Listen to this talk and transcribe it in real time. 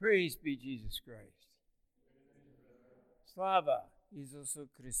Praise be Jesus Christ. Slava Isusu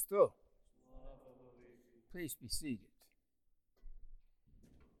Christu. Please be seated.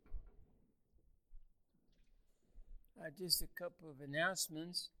 Just a couple of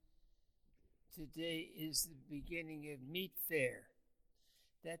announcements. Today is the beginning of Meat Fair.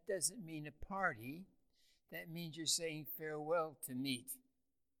 That doesn't mean a party. That means you're saying farewell to meat.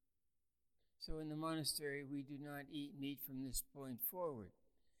 So in the monastery, we do not eat meat from this point forward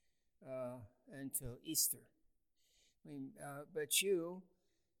until Easter. But you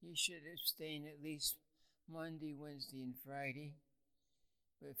should abstain at least Monday, Wednesday, and Friday.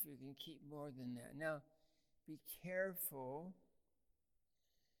 But if you can keep more than that. Now, be careful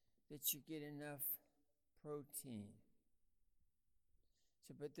that you get enough protein.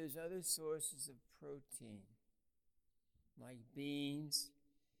 But there's other sources of protein, like beans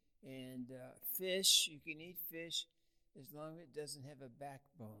and fish. You can eat fish as long as it doesn't have a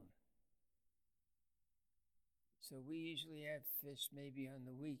backbone. So we usually have fish maybe on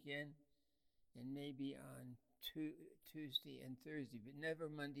the weekend and maybe on Tuesday and Thursday, but never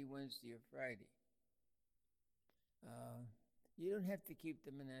Monday, Wednesday, or Friday. You don't have to keep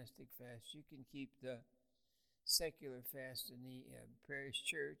the monastic fast. You can keep the secular fast in the parish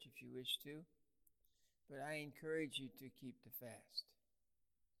church if you wish to, but I encourage you to keep the fast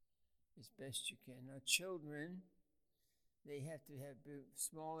as best you can. Now, children, they have to have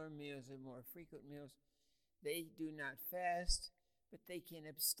smaller meals and more frequent meals. They do not fast, but they can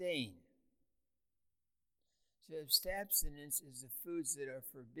abstain. So abstinence is the foods that are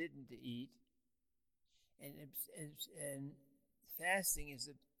forbidden to eat, and fasting is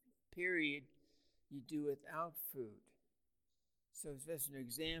a period you do without food. So as an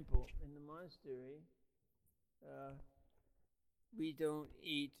example, in the monastery, we don't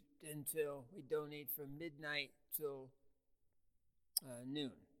eat from midnight till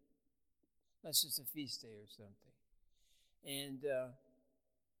noon. That's just a feast day or something. And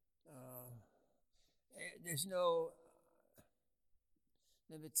there's no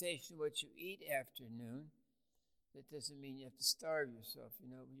limitation what you eat after noon. That doesn't mean you have to starve yourself.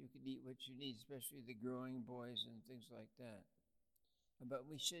 You can eat what you need, especially the growing boys and things like that. But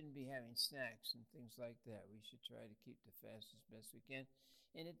we shouldn't be having snacks and things like that. We should try to keep the fast as best we can.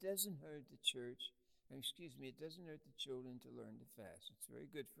 And it doesn't hurt the it doesn't hurt the children to learn to fast. It's very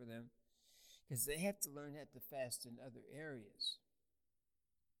good for them because they have to learn how to fast in other areas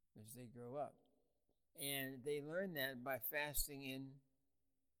as they grow up. And they learn that by fasting in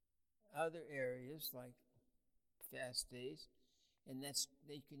other areas like fast days, and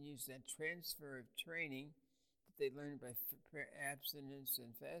they can use that transfer of training that they learn by abstinence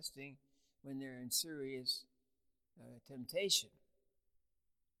and fasting when they're in serious temptation.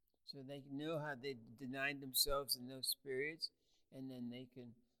 So they know how they deny themselves in those periods, and then they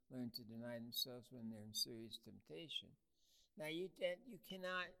can learn to deny themselves when they're in serious temptation. Now, you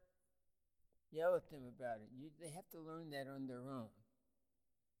cannot yell at them about it. They have to learn that on their own.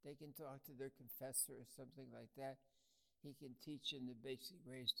 They can talk to their confessor or something like that. He can teach them the basic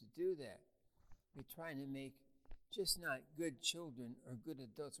ways to do that. We're trying to make just not good children or good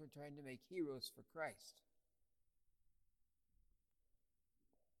adults. We're trying to make heroes for Christ.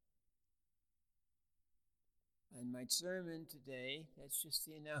 And my sermon today, that's just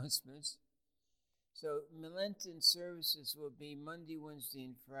the announcements. So Lenten services will be Monday, Wednesday,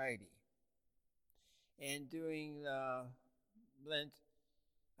 and Friday. And during Lent,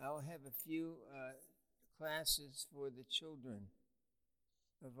 I will have a few classes for the children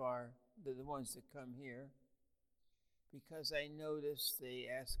of the ones that come here, because I notice they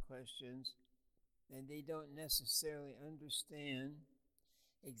ask questions and they don't necessarily understand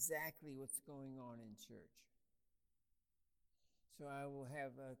exactly what's going on in church. So I will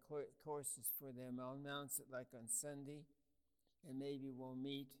have courses for them. I'll announce it like on Sunday, and maybe we'll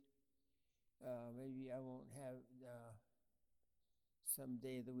meet. Maybe I won't have some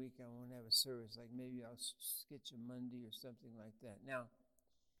day of the week I won't have a service. Like maybe I'll sketch a Monday or something like that. Now,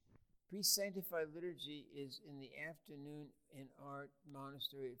 pre-sanctified liturgy is in the afternoon in our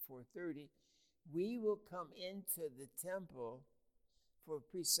monastery at 4:30. We will come into the temple for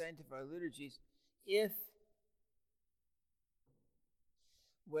pre-sanctified liturgies if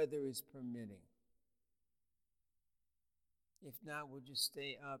weather is permitting. If not, we'll just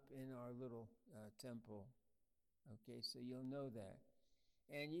stay up in our little temple. Okay, so you'll know that.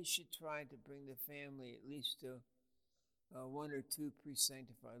 And you should try to bring the family at least to one or two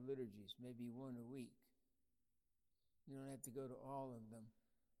pre-sanctified liturgies, maybe one a week. You don't have to go to all of them.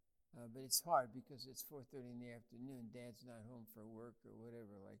 But it's hard because it's 4:30 in the afternoon. Dad's not home for work or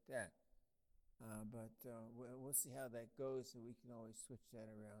whatever like that. We'll see how that goes, so we can always switch that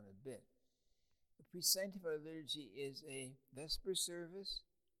around a bit. The pre-sanctified liturgy is a Vesper service,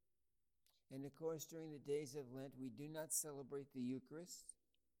 and of course, during the days of Lent, we do not celebrate the Eucharist.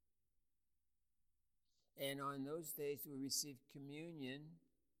 And on those days, we receive communion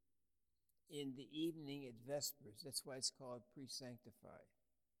in the evening at Vespers. That's why it's called pre-sanctified.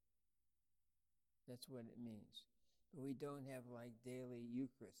 That's what it means. But we don't have like daily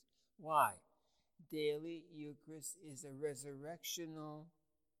Eucharist. Why? Daily Eucharist is a resurrectional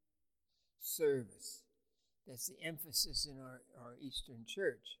service. That's the emphasis in our Eastern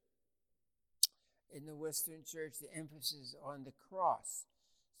Church. In the Western Church, the emphasis is on the cross.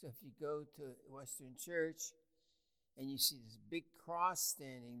 So if you go to Western Church and you see this big cross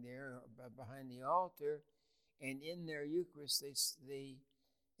standing there behind the altar, and in their Eucharist they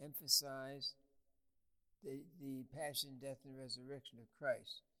emphasize the passion, death, and resurrection of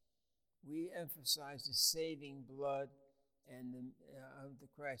Christ. We emphasize the saving blood and of the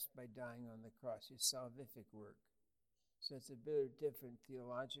Christ by dying on the cross, his salvific work. So it's a bit of different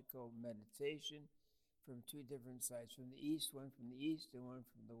theological meditation from two different sides, from the east, one from the east and one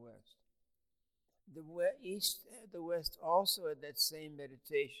from the west. The West also had that same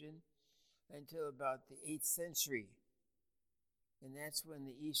meditation until about the 8th century. And that's when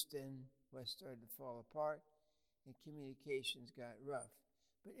the East and West started to fall apart and communications got rough.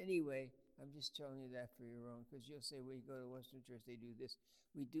 But anyway, I'm just telling you that for your own, because you'll say, well, you go to Western Church, they do this.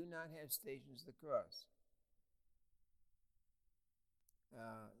 We do not have Stations of the Cross.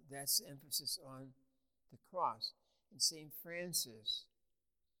 That's emphasis on the cross. And St. Francis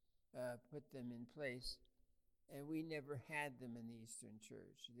put them in place, and we never had them in the Eastern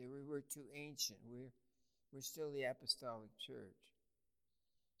Church. We're too ancient. We're still the Apostolic Church.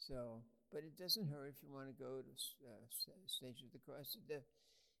 So, but it doesn't hurt if you want to go to Stations of the Cross.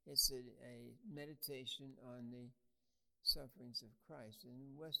 It's a meditation on the sufferings of Christ,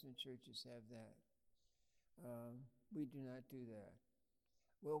 and Western churches have that. We do not do that.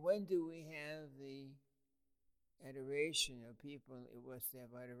 Well, when do we have the adoration of people in the West? They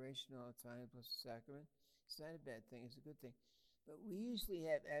have adoration all the time, plus the sacrament. It's not a bad thing, it's a good thing. But we usually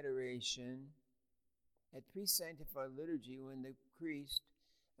have adoration at pre-sanctified liturgy when the priest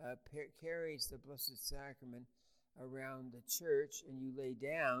carries the Blessed Sacrament around the church and you lay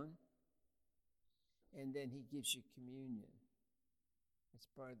down, and then he gives you communion. It's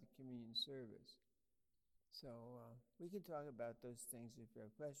part of the communion service. So we can talk about those things if you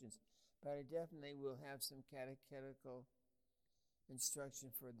have questions, but I definitely will have some catechetical instruction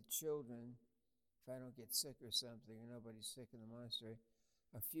for the children if I don't get sick or something, or nobody's sick in the monastery.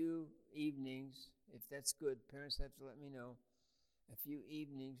 A few evenings, if that's good, parents have to let me know, a few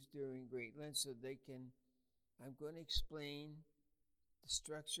evenings during Great Lent so they can, I'm going to explain the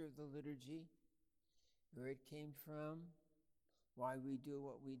structure of the liturgy, where it came from, why we do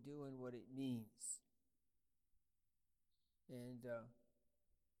what we do, and what it means. And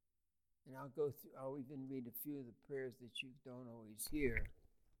I'll go through, I'll even read a few of the prayers that you don't always hear.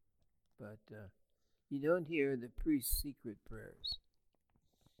 But you don't hear the priest's secret prayers.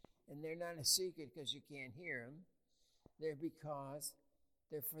 And they're not a secret because you can't hear them. They're because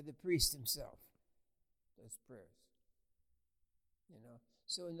they're for the priest himself, those prayers.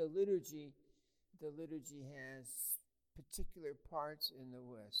 So in the liturgy has particular parts in the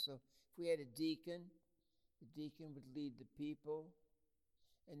West. So if we had a deacon, the deacon would lead the people.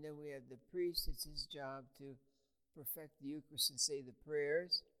 And then we have the priest. It's his job to perfect the Eucharist and say the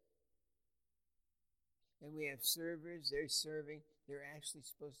prayers. And we have servers. They're serving. They're actually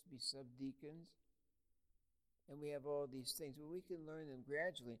supposed to be subdeacons. And we have all these things. Well, we can learn them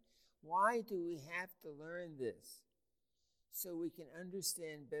gradually. Why do we have to learn this? So we can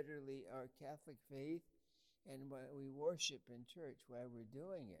understand betterly our Catholic faith and what we worship in church while we're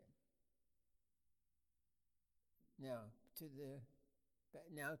doing it. Now to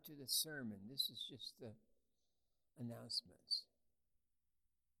the sermon. This is just the announcements.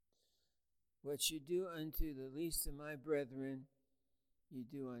 What you do unto the least of my brethren, you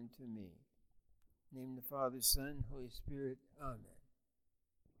do unto me. In the name of the Father, Son, Holy Spirit. Amen.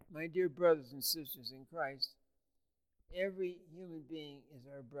 My dear brothers and sisters in Christ, every human being is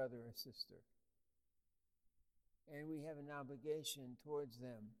our brother or sister. And we have an obligation towards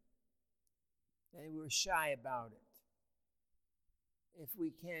them. And we're shy about it. If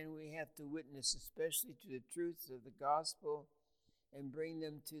we can, we have to witness especially to the truths of the gospel and bring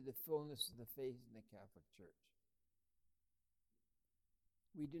them to the fullness of the faith in the Catholic Church.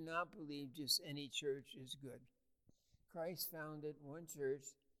 We do not believe just any church is good. Christ founded one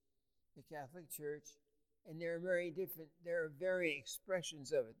church, the Catholic Church, And there are very different, there are very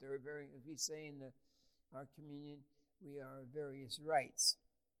expressions of it. There are very, as we say in our communion, we are various rites.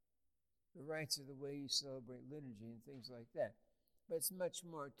 The rites are the way you celebrate liturgy and things like that. But it's much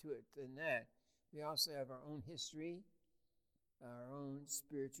more to it than that. We also have our own history, our own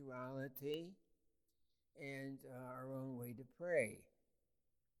spirituality, and our own way to pray.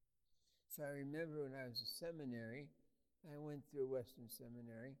 So I remember when I was in seminary, I went through Western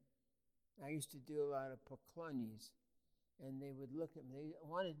Seminary. I used to do a lot of poklonies, and they would look at me. They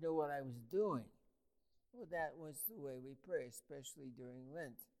wanted to know what I was doing. Well, that was the way we pray, especially during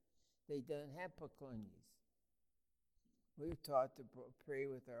Lent. They don't have poklonies. We're taught to pray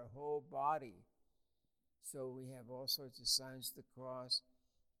with our whole body. So we have all sorts of signs of the cross,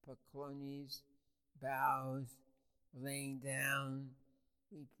 poklonies, bows, laying down.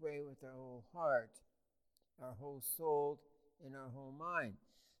 We pray with our whole heart, our whole soul, and our whole mind.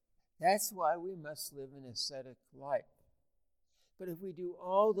 That's why we must live an ascetic life. But if we do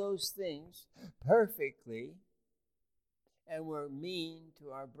all those things perfectly, and we're mean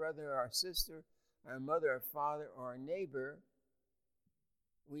to our brother or our sister, our mother or father or our neighbor,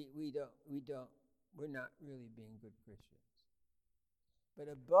 we're not really being good Christians. But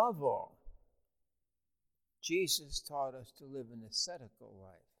above all, Jesus taught us to live an ascetical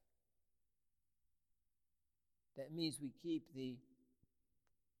life. That means we keep the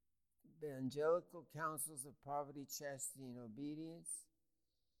evangelical counsels of poverty, chastity, and obedience,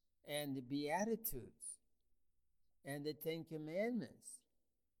 and the Beatitudes, and the Ten Commandments.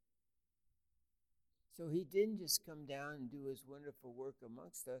 So he didn't just come down and do his wonderful work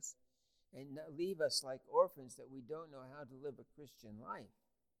amongst us and leave us like orphans that we don't know how to live a Christian life.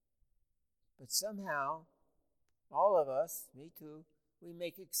 But somehow, all of us, me too, we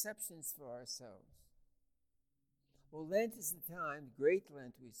make exceptions for ourselves. Well, Lent is the time, Great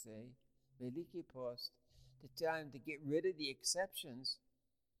Lent we say, Veliki Post, the time to get rid of the exceptions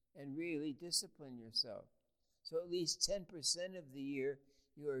and really discipline yourself. So at least 10% of the year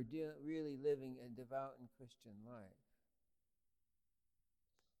you are really living a devout and Christian life.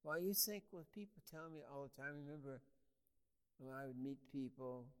 Well, you think, well, people tell me all the time, I remember when I would meet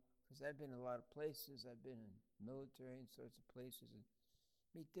people, because I've been in a lot of places, I've been in military and sorts of places, and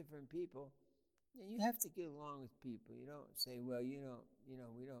meet different people, and you have to get along with people. You don't say, well, we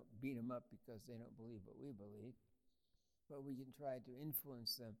don't beat them up because they don't believe what we believe, but we can try to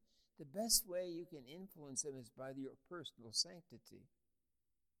influence them. The best way you can influence them is by your personal sanctity.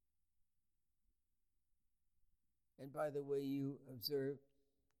 And by the way you observe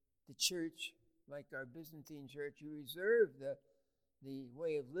the church, like our Byzantine church, you reserve the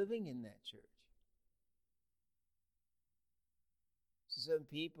way of living in that church. So some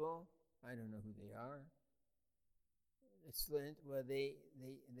people, I don't know who they are, it's Lent, well, they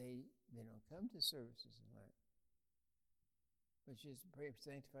don't come to services in Lent. Which is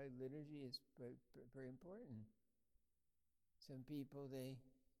sanctified liturgy is very important. Some people, they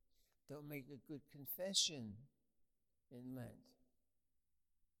don't make a good confession in Lent.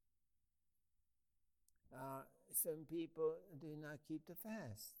 Some people do not keep the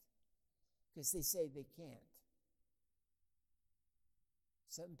fast because they say they can't.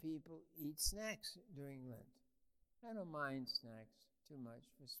 Some people eat snacks during Lent. I don't mind snacks too much.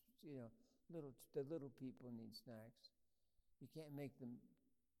 The little people need snacks. You can't make them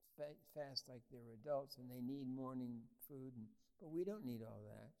fast like they're adults, and they need morning food, but we don't need all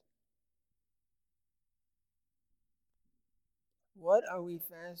that. What are we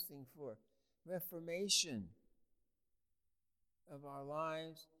fasting for? Reformation of our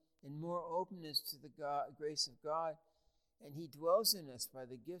lives and more openness to the grace of God, and he dwells in us by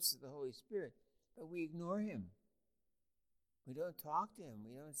the gifts of the Holy Spirit, but we ignore him. We don't talk to him.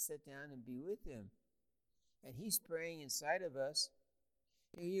 We don't sit down and be with him. And he's praying inside of us.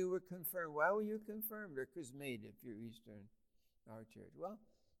 You were confirmed. Why were you confirmed or chrismated if you're Eastern, our church? Well,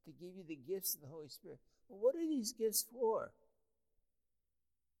 to give you the gifts of the Holy Spirit. Well, what are these gifts for?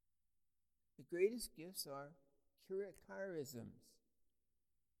 The greatest gifts are charisms.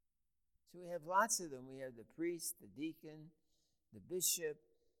 So we have lots of them. We have the priest, the deacon, the bishop.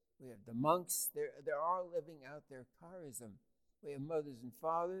 We have the monks. They're all living out their charism. We have mothers and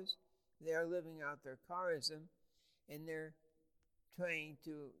fathers. They are living out their charism, and they're trying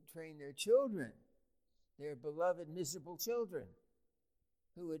to train their children, their beloved, miserable children,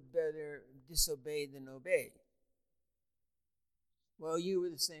 who would better disobey than obey. Well, you were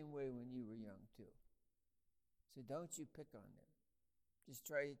the same way when you were young, too. So don't you pick on them. Just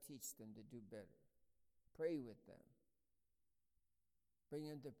try to teach them to do better. Pray with them. Bring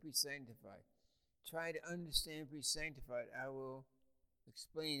them to pre-sanctified. Try to understand pre-sanctified. I will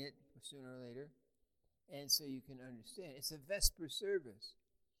explain it sooner or later. And so you can understand. It's a Vesper service.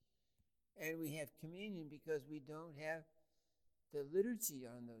 And we have communion because we don't have the liturgy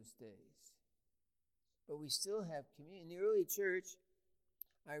on those days. But we still have communion. In the early church,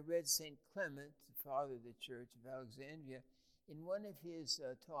 I read St. Clement, the father of the Church of Alexandria. In one of his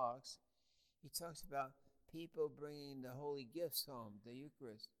talks, he talks about people bringing the holy gifts home, the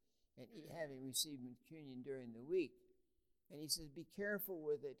Eucharist, and having received communion during the week. And he says, be careful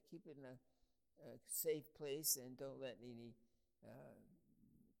with it. Keep it in a safe place and don't let any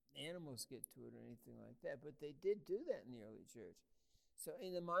animals get to it or anything like that. But they did do that in the early church. So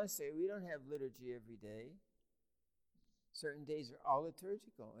in the monastery, we don't have liturgy every day. Certain days are all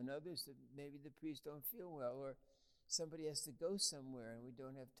liturgical, and others that maybe the priest don't feel well, or somebody has to go somewhere and we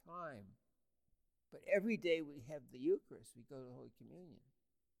don't have time. But every day we have the Eucharist. We go to Holy Communion,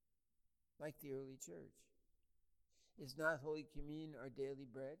 like the early church. Is not Holy Communion our daily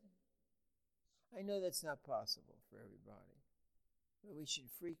bread? I know that's not possible for everybody, but we should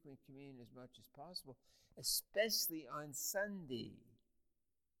frequent communion as much as possible, especially on Sunday.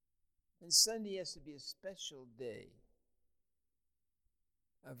 And Sunday has to be a special day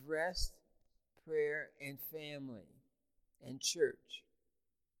of rest, prayer, and family, and church.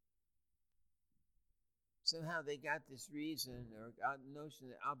 Somehow they got this reason or got notion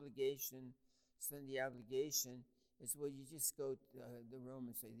that obligation, Sunday obligation, is well, you just go to the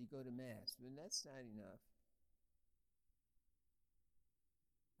Romans say you go to Mass. But that's not enough.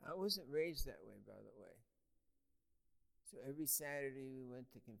 I wasn't raised that way, by the way. So every Saturday we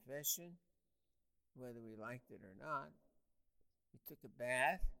went to confession, whether we liked it or not. We took a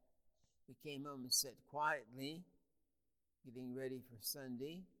bath. We came home and sat quietly, getting ready for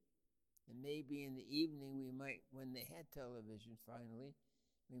Sunday. And maybe in the evening we might, when they had television finally,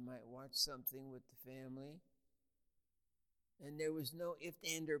 we might watch something with the family. And there was no if,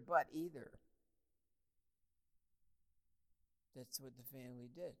 and, or but either. That's what the family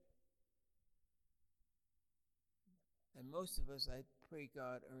did. And most of us, I pray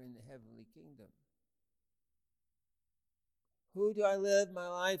God, are in the heavenly kingdom. Who do I live my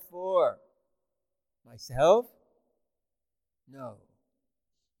life for? Myself? No.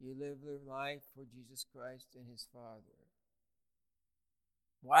 You live your life for Jesus Christ and his Father.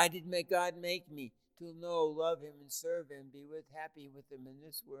 Why did God make me? To know, love him, and serve him, be happy with him in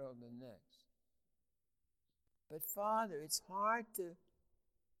this world and next. But Father, it's hard to,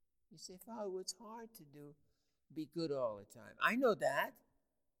 you say, Father, it's hard to be good all the time. I know that.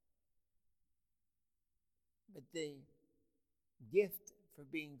 But the gift for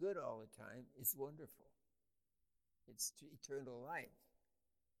being good all the time is wonderful. It's eternal life.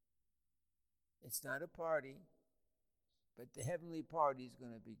 It's not a party, but the heavenly party is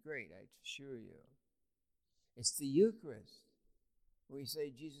going to be great, I assure you. It's the Eucharist, where we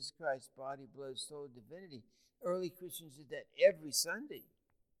say Jesus Christ, body, blood, soul, divinity. Early Christians did that every Sunday.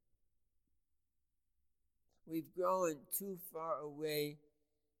 We've grown too far away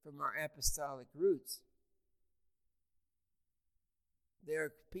from our apostolic roots. There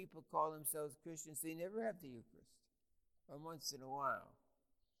are people call themselves Christians, they never have the Eucharist, or once in a while.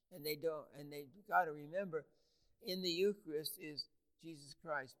 And they got to remember, in the Eucharist is Jesus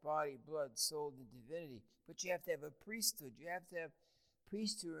Christ, body, blood, soul, and divinity. But you have to have a priesthood. You have to have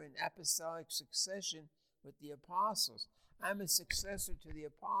priesthood and apostolic succession with the apostles. I'm a successor to the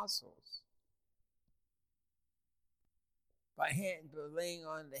apostles. By laying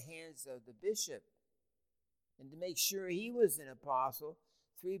on the hands of the bishop. And to make sure he was an apostle,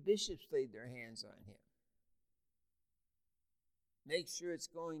 3 bishops laid their hands on him. Make sure it's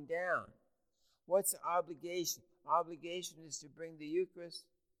going down. What's the obligation? Obligation is to bring the Eucharist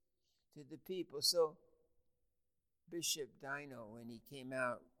to the people. So Bishop Dino, when he came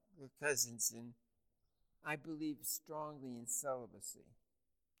out, we're cousins, and I believe strongly in celibacy.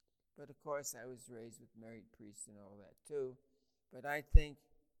 But of course I was raised with married priests and all that too. But I think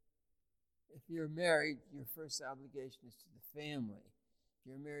if you're married, your first obligation is to the family. If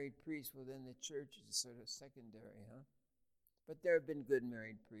you're a married priest, well then the church is sort of secondary, huh? But there have been good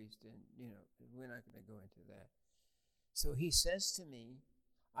married priests, and, we're not going to go into that. So he says to me,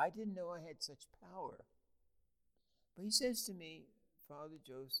 I didn't know I had such power. But he says to me, Father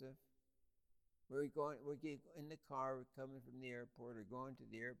Joseph, we're in the car, we're coming from the airport, or going to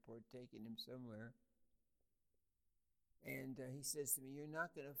the airport, taking him somewhere. And he says to me, you're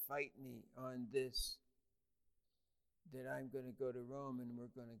not going to fight me on this, that I'm going to go to Rome and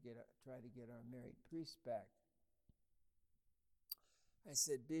we're going to try to get our married priest back. I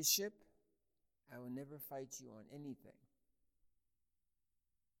said, Bishop, I will never fight you on anything.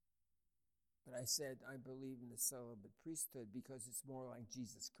 But I said, I believe in the celibate priesthood because it's more like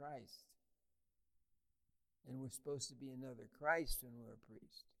Jesus Christ. And we're supposed to be another Christ when we're a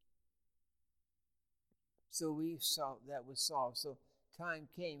priest. So we saw that was solved. So time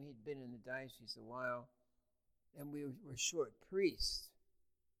came, he'd been in the diocese a while, and we were short priests.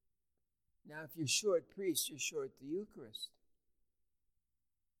 Now, if you're short priest, you're short the Eucharist.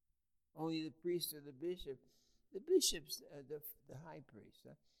 Only the priest or the bishop's the high priest.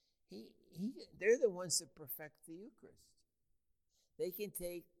 They're the ones that perfect the Eucharist. They can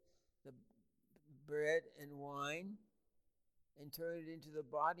take the bread and wine and turn it into the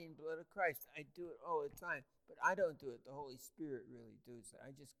body and blood of Christ. I do it all the time, but I don't do it. The Holy Spirit really does it.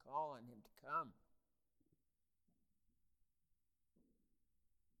 I just call on him to come.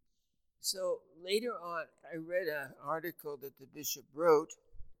 So later on, I read an article that the bishop wrote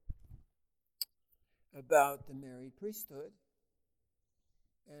about the married priesthood,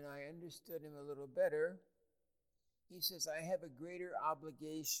 and I understood him a little better. He says, I have a greater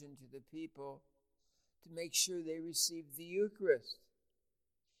obligation to the people to make sure they receive the Eucharist.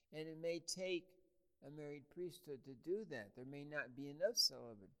 And it may take a married priesthood to do that. There may not be enough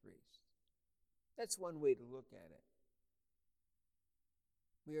celibate priests. That's one way to look at it.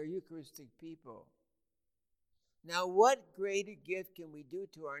 We are Eucharistic people. Now, what greater gift can we do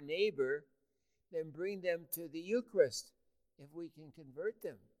to our neighbor than bring them to the Eucharist if we can convert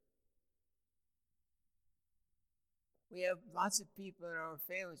them? We have lots of people in our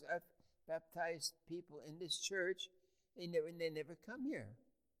families. I've baptized people in this church. They never come here.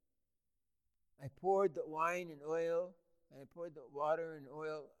 I poured the wine and oil, and I poured the water and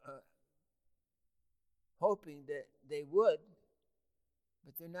oil, hoping that they would,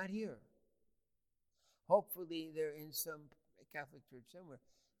 but they're not here. Hopefully they're in some Catholic church somewhere.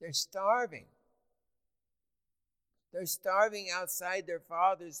 They're starving. They're starving outside their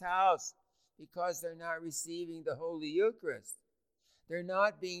Father's house because they're not receiving the Holy Eucharist. They're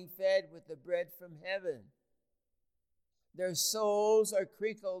not being fed with the bread from heaven. Their souls are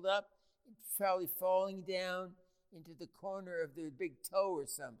crinkled up, probably falling down into the corner of their big toe or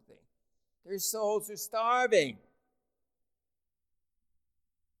something. Their souls are starving.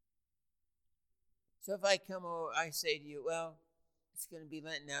 So if I come over, I say to you, well, it's going to be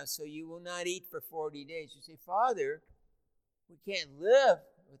Lent now, so you will not eat for 40 days. You say, Father, we can't live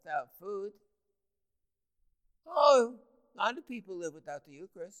without food. Oh, a lot of people live without the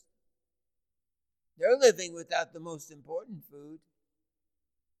Eucharist. They're living without the most important food.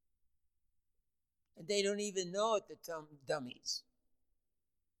 And they don't even know it, the dummies.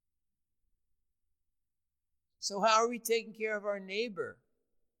 So how are we taking care of our neighbor?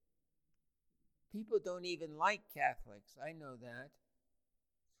 People don't even like Catholics. I know that.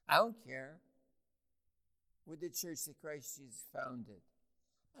 I don't care. We're the church that Christ Jesus founded.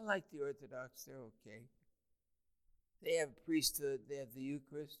 I like the Orthodox. They're okay. They have a priesthood. They have the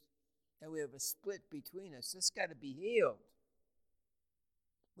Eucharist. And we have a split between us. That's got to be healed.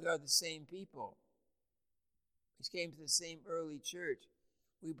 We are the same people. We came to the same early church.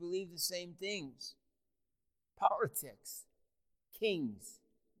 We believe the same things. Politics, kings,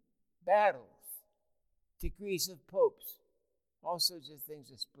 battles, degrees of popes, all sorts of things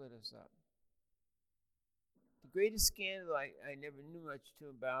that split us up. The greatest scandal I never knew much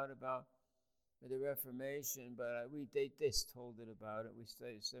about the Reformation, but they just told it about it. We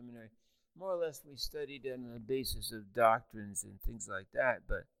studied seminary. More or less we studied it on the basis of doctrines and things like that,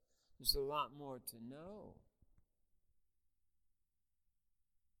 but there's a lot more to know.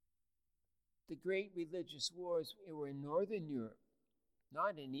 The great religious wars were in Northern Europe,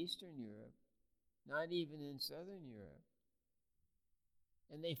 not in Eastern Europe, not even in Southern Europe.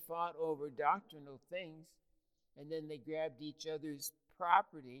 And they fought over doctrinal things, and then they grabbed each other's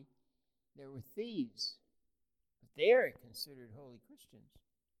property. They were thieves, but they are considered holy Christians.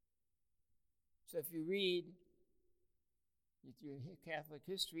 So if you read your Catholic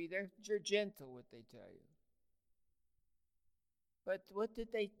history, they're gentle, what they tell you. But what did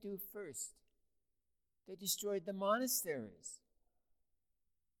they do first? They destroyed the monasteries.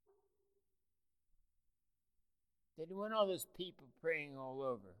 They didn't want all those people praying all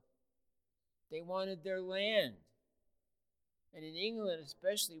over. They wanted their land. And in England,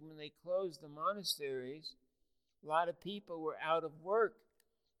 especially when they closed the monasteries, a lot of people were out of work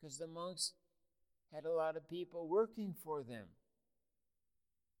because the monks had a lot of people working for them.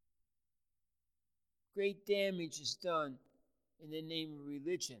 Great damage is done in the name of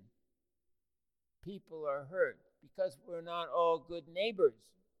religion. People are hurt because we're not all good neighbors.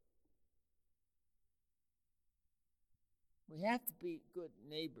 We have to be good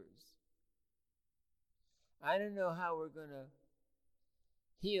neighbors. I don't know how we're going to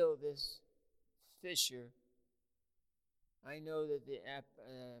heal this fissure. I know that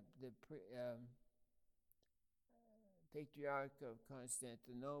Patriarch of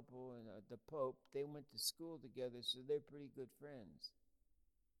Constantinople and the Pope, they went to school together, so they're pretty good friends.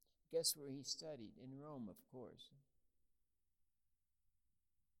 Guess where he studied? In Rome, of course.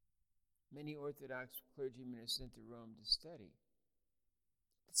 Many Orthodox clergymen are sent to Rome to study.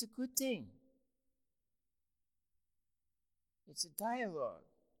 It's a good thing. It's a dialogue.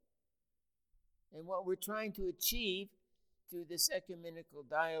 And what we're trying to achieve through this ecumenical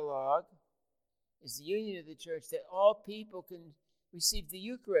dialogue is the union of the church, that all people can receive the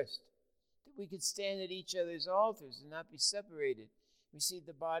Eucharist, that we could stand at each other's altars and not be separated, receive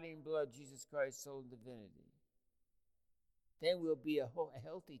the body and blood of Jesus Christ, soul and divinity. Then we'll be a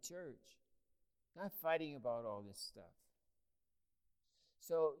healthy church, not fighting about all this stuff.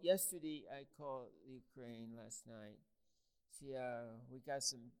 So yesterday I called Ukraine last night. See, we got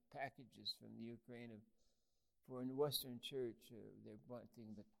some packages from the Ukraine for a Western church. They're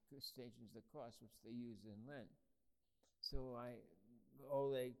wanting the Stations of the Cross, which they use in Lent. So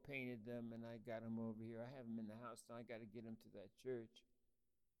Oleg painted them, and I got them over here. I have them in the house now. I got to get them to that church.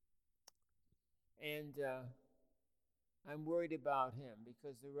 And I'm worried about him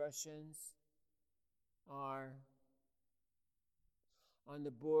because the Russians are on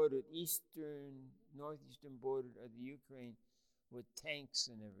the border, northeastern border of the Ukraine, with tanks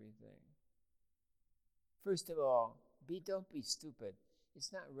and everything. First of all, don't be stupid.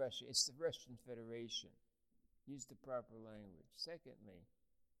 It's not Russia, it's the Russian Federation. Use the proper language. Secondly,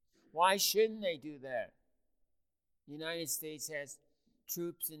 why shouldn't they do that? The United States has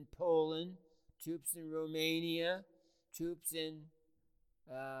troops in Poland, troops in Romania, troops in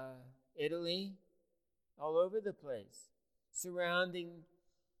Italy, all over the place, surrounding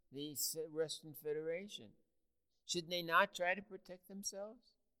the Russian Federation. Should they not try to protect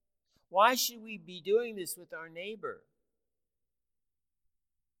themselves? Why should we be doing this with our neighbor?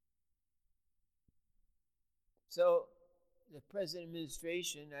 So the present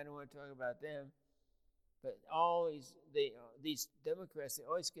administration, I don't want to talk about them, but these Democrats, they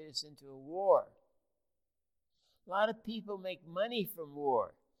always get us into a war. A lot of people make money from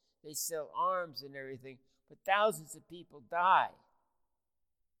war. They sell arms and everything, but thousands of people die.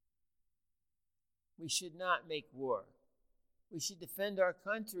 We should not make war. We should defend our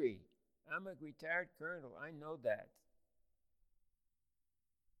country. I'm a retired colonel. I know that.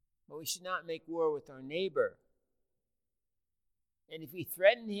 But we should not make war with our neighbor. And if we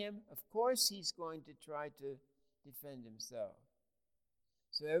threaten him, of course he's going to try to defend himself.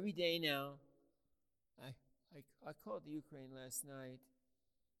 So every day now, I called the Ukraine last night,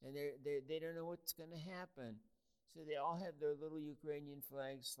 and they don't know what's going to happen. So they all have their little Ukrainian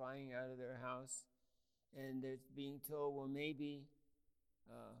flags flying out of their house, and they're being told, well, maybe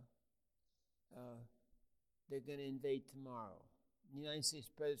they're going to invade tomorrow. The United States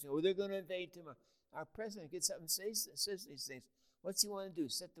president, they're going to invade tomorrow. Our president gets up and says these things. What's he want to do,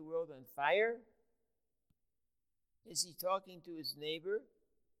 set the world on fire? Is he talking to his neighbor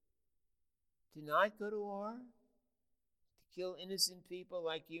to not go to war? To kill innocent people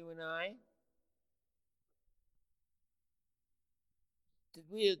like you and I? To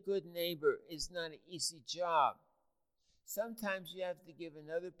be a good neighbor is not an easy job. Sometimes you have to give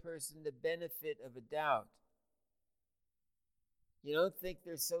another person the benefit of a doubt. You don't think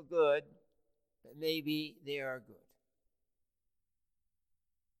they're so good, but maybe they are good.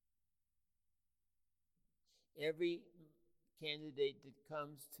 Every candidate that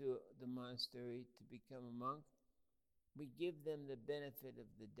comes to the monastery to become a monk, we give them the benefit of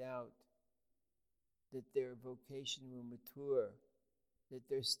the doubt that their vocation will mature, that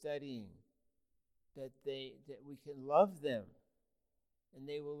they're studying, that we can love them, and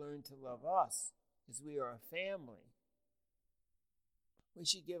they will learn to love us, because we are a family. We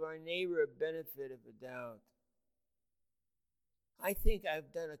should give our neighbor a benefit of a doubt. I think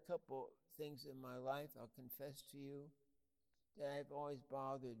I've done a couple things in my life, I'll confess to you, that have always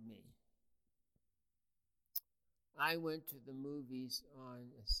bothered me. I went to the movies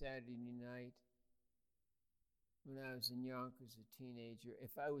on a Saturday night when I was in Yonkers, a teenager.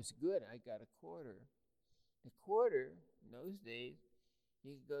 If I was good, I got a quarter. A quarter, in those days,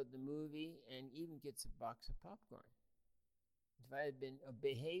 you could go to the movie and even get a box of popcorn. If I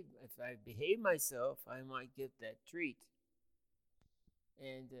had behaved myself, I might get that treat.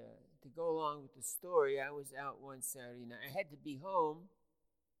 And to go along with the story, I was out one Saturday night. I had to be home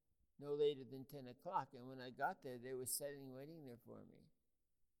no later than 10 o'clock. And when I got there, they were waiting there for me.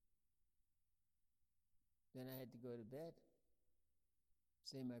 Then I had to go to bed,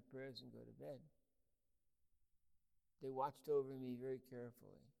 say my prayers and go to bed. They watched over me very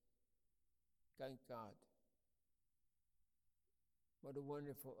carefully. Thank God. What a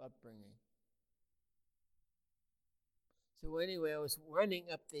wonderful upbringing. So anyway, I was running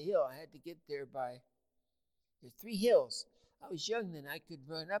up the hill. I had to get there by, there's 3 hills. I was young then. I could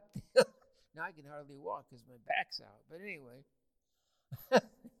run up the hill. Now I can hardly walk because my back's out. But anyway,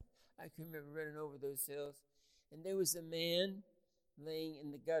 I can remember running over those hills. And there was a man laying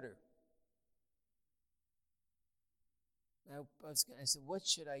in the gutter. I said, what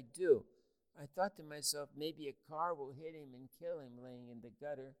should I do? I thought to myself, maybe a car will hit him and kill him laying in the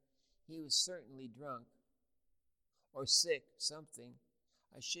gutter. He was certainly drunk or sick, something.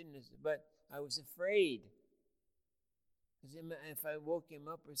 I shouldn't have, but I was afraid. Because if I woke him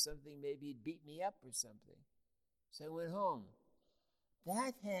up or something, maybe he'd beat me up or something. So I went home.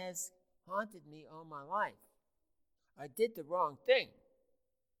 That has haunted me all my life. I did the wrong thing.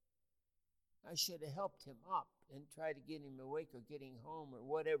 I should have helped him up and tried to get him awake or getting home or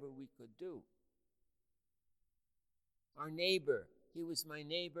whatever we could do. Our neighbor, he was my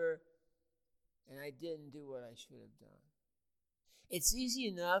neighbor, and I didn't do what I should have done. It's easy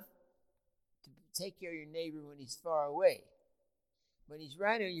enough to take care of your neighbor when he's far away. When he's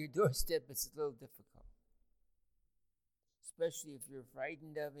right on your doorstep, it's a little difficult. Especially if you're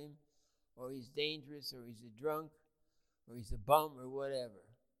frightened of him, or he's dangerous, or he's a drunk, or he's a bum, or whatever.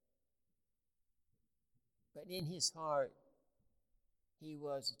 But in his heart, he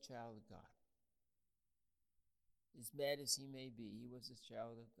was a child of God. As bad as he may be, he was a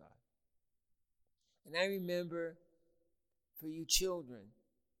child of God. And I remember, for you children,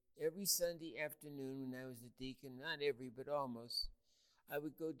 every Sunday afternoon when I was a deacon, not every, but almost, I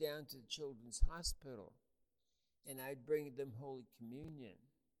would go down to the children's hospital, and I'd bring them Holy Communion.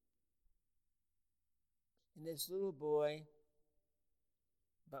 And this little boy,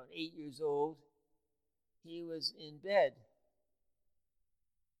 about 8 years old, he was in bed,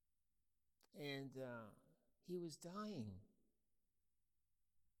 and he was dying.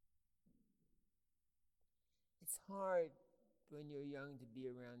 It's hard when you're young to be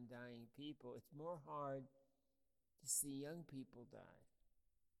around dying people. It's more hard to see young people die.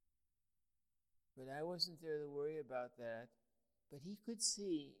 But I wasn't there to worry about that. But he could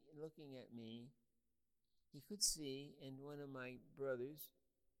see, looking at me, he could see, and one of my brothers,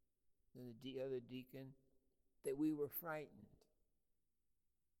 the other deacon, that we were frightened.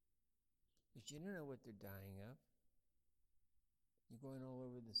 But you don't know what they're dying of. You're going all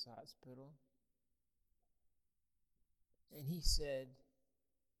over this hospital. And he said,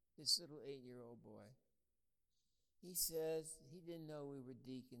 this little 8-year-old boy, he says he didn't know we were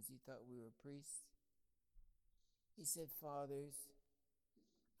deacons. He thought we were priests. He said, fathers,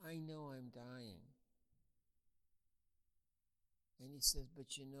 I know I'm dying. And he says,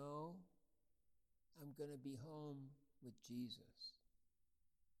 but you know, I'm going to be home with Jesus.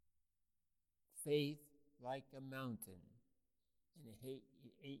 Faith like a mountain in a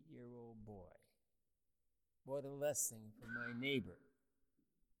 8-year-old boy. What a lesson for my neighbor.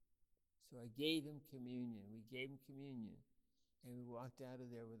 So I gave him communion. We gave him communion. And we walked out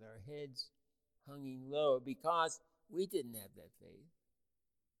of there with our heads hanging low because we didn't have that faith.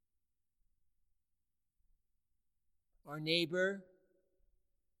 Our neighbor,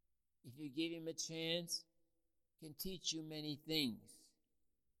 if you give him a chance, can teach you many things.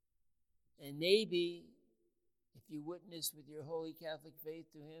 And maybe if you witness with your holy Catholic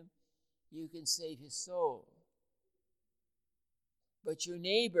faith to him, you can save his soul. But your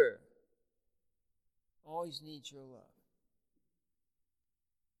neighbor always needs your love.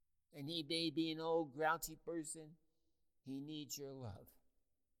 And he may be an old grouchy person, he needs your love.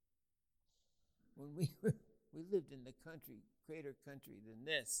 When we lived in the country, greater country than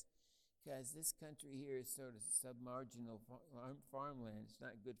this, because this country here is sort of submarginal farmland. It's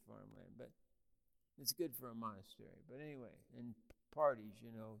not good farmland, but it's good for a monastery. But anyway, and parties,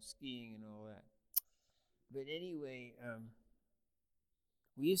 skiing and all that. But anyway,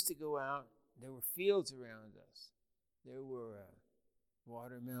 we used to go out. There were fields around us. There were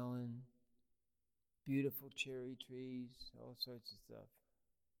watermelon, beautiful cherry trees, all sorts of stuff.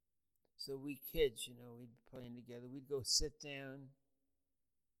 So we kids, we'd be playing together. We'd go sit down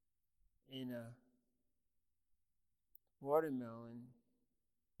in a watermelon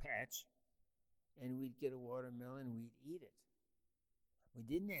patch, and we'd get a watermelon and we'd eat it. We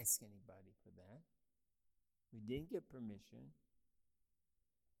didn't ask anybody for that. We didn't get permission.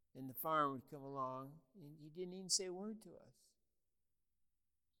 And the farmer would come along, and he didn't even say a word to us.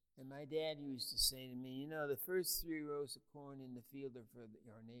 And my dad used to say to me, the first 3 rows of corn in the field are for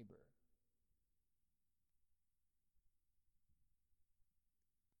our neighbor.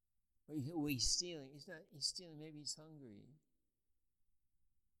 Well, he's stealing. He's stealing. Maybe he's hungry.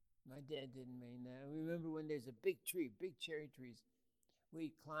 My dad didn't mean that. I remember when there's a big tree, big cherry trees,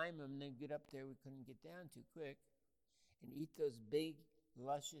 we'd climb them and then get up there. We couldn't get down too quick. and eat those big,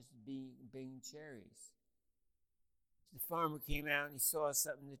 luscious Bing cherries. The farmer came out and he saw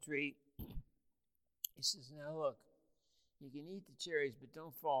something in the tree. He says, now look, you can eat the cherries, but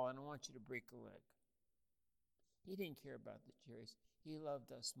don't fall. I don't want you to break a leg. He didn't care about the cherries. He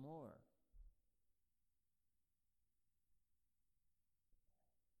loved us more.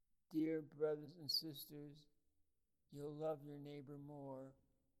 Dear brothers and sisters, you'll love your neighbor more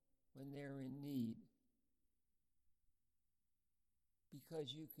when they're in need,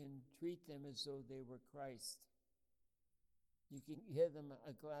 because you can treat them as though they were Christ. You can give them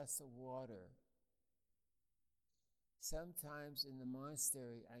a glass of water. Sometimes in the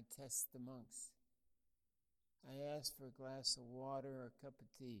monastery, I test the monks. I ask for a glass of water or a cup of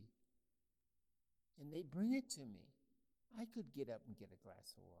tea, and they bring it to me. I could get up and get a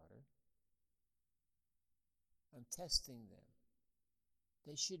glass of water. I'm testing them.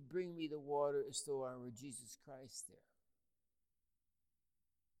 They should bring me the water as though I were Jesus Christ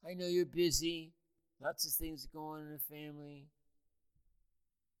there. I know you're busy, lots of things going on in the family,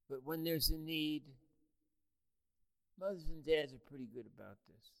 but when there's a need, mothers and dads are pretty good about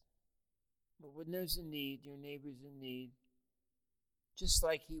this. But when there's a need, your neighbor's in need, just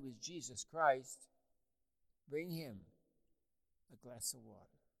like he was Jesus Christ, bring him a glass of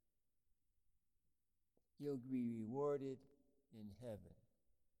water. You'll be rewarded in heaven.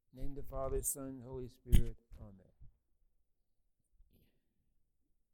 In the name of the Father, Son, and Holy Spirit. Amen.